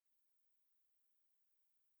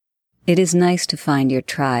It is nice to find your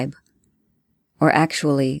tribe. Or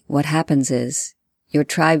actually, what happens is, your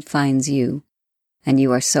tribe finds you, and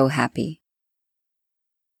you are so happy.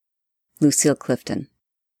 Lucille Clifton.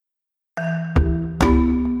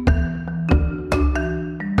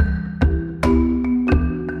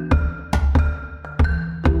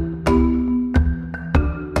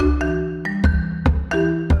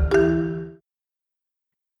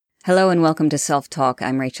 Hello and welcome to Self-Talk.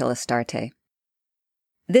 I'm Rachel Astarte.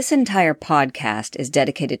 This entire podcast is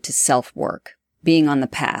dedicated to self-work, being on the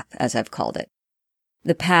path, as I've called it.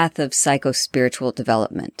 The path of psycho-spiritual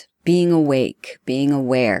development, being awake, being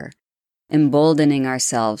aware, emboldening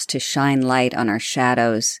ourselves to shine light on our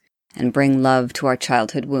shadows and bring love to our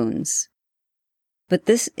childhood wounds. But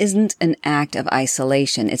this isn't an act of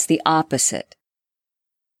isolation, it's the opposite.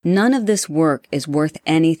 None of this work is worth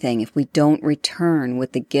anything if we don't return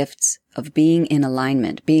with the gifts of being in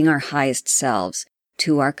alignment, being our highest selves,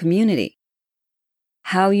 to our community.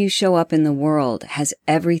 How you show up in the world has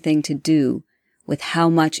everything to do with how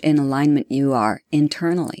much in alignment you are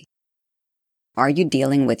internally. Are you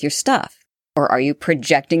dealing with your stuff? Or are you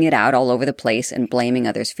projecting it out all over the place and blaming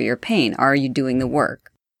others for your pain? Are you doing the work?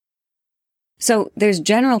 So there's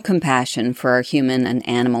general compassion for our human and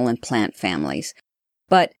animal and plant families.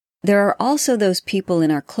 But there are also those people in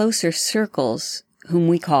our closer circles whom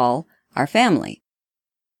we call our family.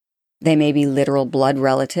 They may be literal blood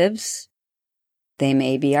relatives. They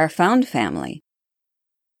may be our found family.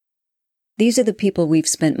 These are the people we've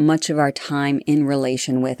spent much of our time in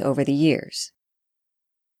relation with over the years.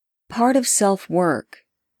 Part of self-work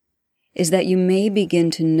is that you may begin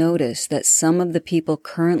to notice that some of the people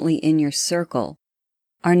currently in your circle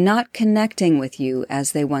are not connecting with you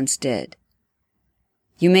as they once did.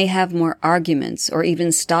 You may have more arguments or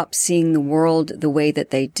even stop seeing the world the way that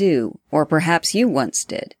they do, or perhaps you once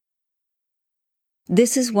did.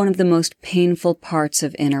 This is one of the most painful parts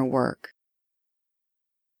of inner work.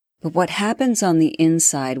 But what happens on the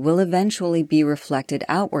inside will eventually be reflected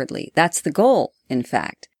outwardly. That's the goal, in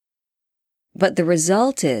fact. But the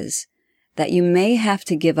result is that you may have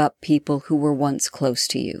to give up people who were once close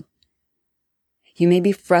to you. You may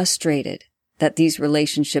be frustrated that these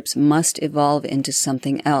relationships must evolve into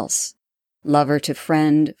something else, lover to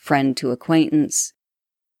friend, friend to acquaintance,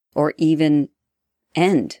 or even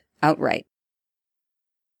end outright.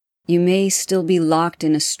 You may still be locked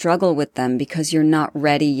in a struggle with them because you're not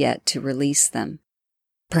ready yet to release them.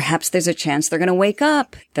 Perhaps there's a chance they're going to wake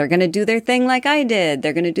up. They're going to do their thing like I did.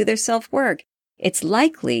 They're going to do their self-work. It's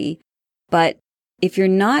likely, but if you're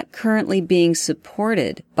not currently being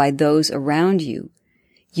supported by those around you,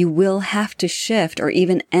 you will have to shift or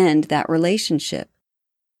even end that relationship.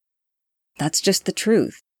 That's just the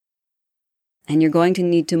truth. And you're going to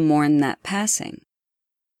need to mourn that passing.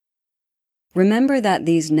 Remember that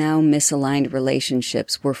these now misaligned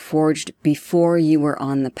relationships were forged before you were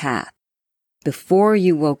on the path, before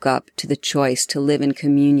you woke up to the choice to live in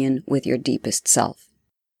communion with your deepest self.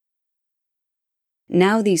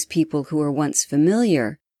 Now these people who were once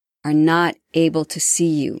familiar are not able to see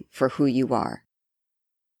you for who you are.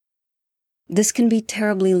 This can be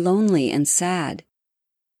terribly lonely and sad.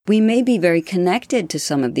 We may be very connected to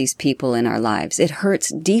some of these people in our lives. It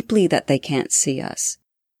hurts deeply that they can't see us.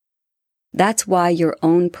 That's why your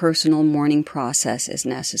own personal mourning process is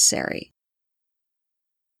necessary.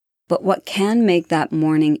 But what can make that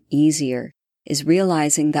mourning easier is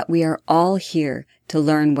realizing that we are all here to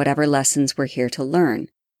learn whatever lessons we're here to learn.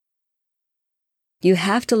 You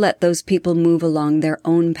have to let those people move along their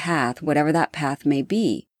own path, whatever that path may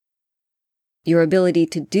be. Your ability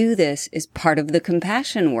to do this is part of the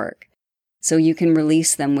compassion work, so you can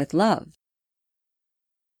release them with love.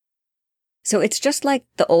 So it's just like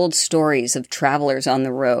the old stories of travelers on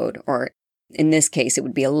the road, or in this case, it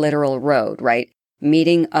would be a literal road, right?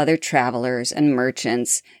 Meeting other travelers and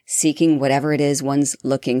merchants, seeking whatever it is one's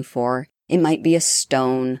looking for. It might be a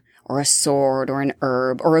stone, or a sword, or an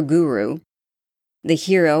herb, or a guru. The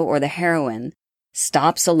hero or the heroine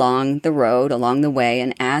stops along the road, along the way,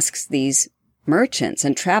 and asks these merchants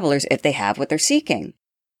and travelers if they have what they're seeking.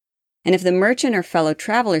 And if the merchant or fellow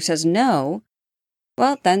traveler says no,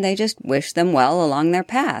 well, then they just wish them well along their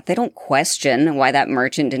path. They don't question why that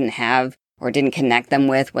merchant didn't have or didn't connect them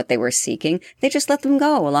with what they were seeking. They just let them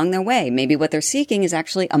go along their way. Maybe what they're seeking is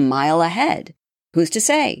actually a mile ahead. Who's to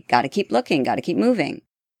say? Gotta keep looking, gotta keep moving.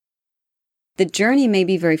 The journey may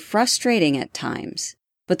be very frustrating at times,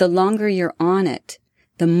 but the longer you're on it,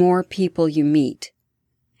 the more people you meet,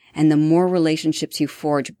 and the more relationships you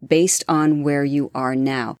forge based on where you are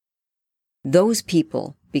now. Those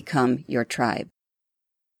people become your tribe.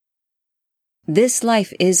 This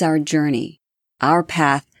life is our journey, our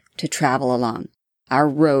path to travel along, our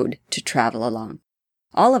road to travel along.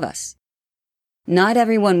 All of us. Not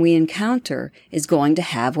everyone we encounter is going to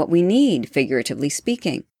have what we need, figuratively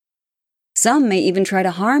speaking. Some may even try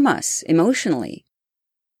to harm us emotionally.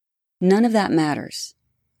 None of that matters.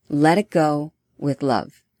 Let it go with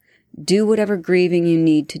love. Do whatever grieving you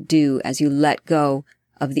need to do as you let go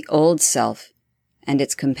of the old self and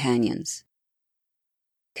its companions.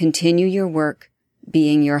 Continue your work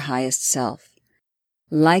being your highest self.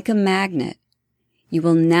 Like a magnet, you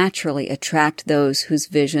will naturally attract those whose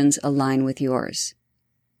visions align with yours.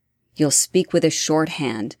 You'll speak with a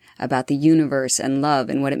shorthand about the universe and love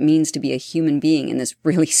and what it means to be a human being in this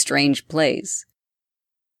really strange place.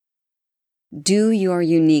 Do your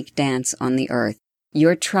unique dance on the earth.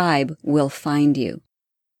 Your tribe will find you.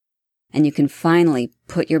 And you can finally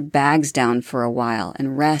put your bags down for a while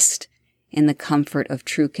and rest in the comfort of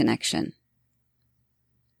true connection.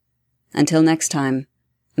 Until next time,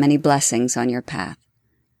 many blessings on your path.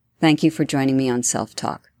 Thank you for joining me on Self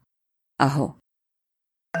Talk. Aho.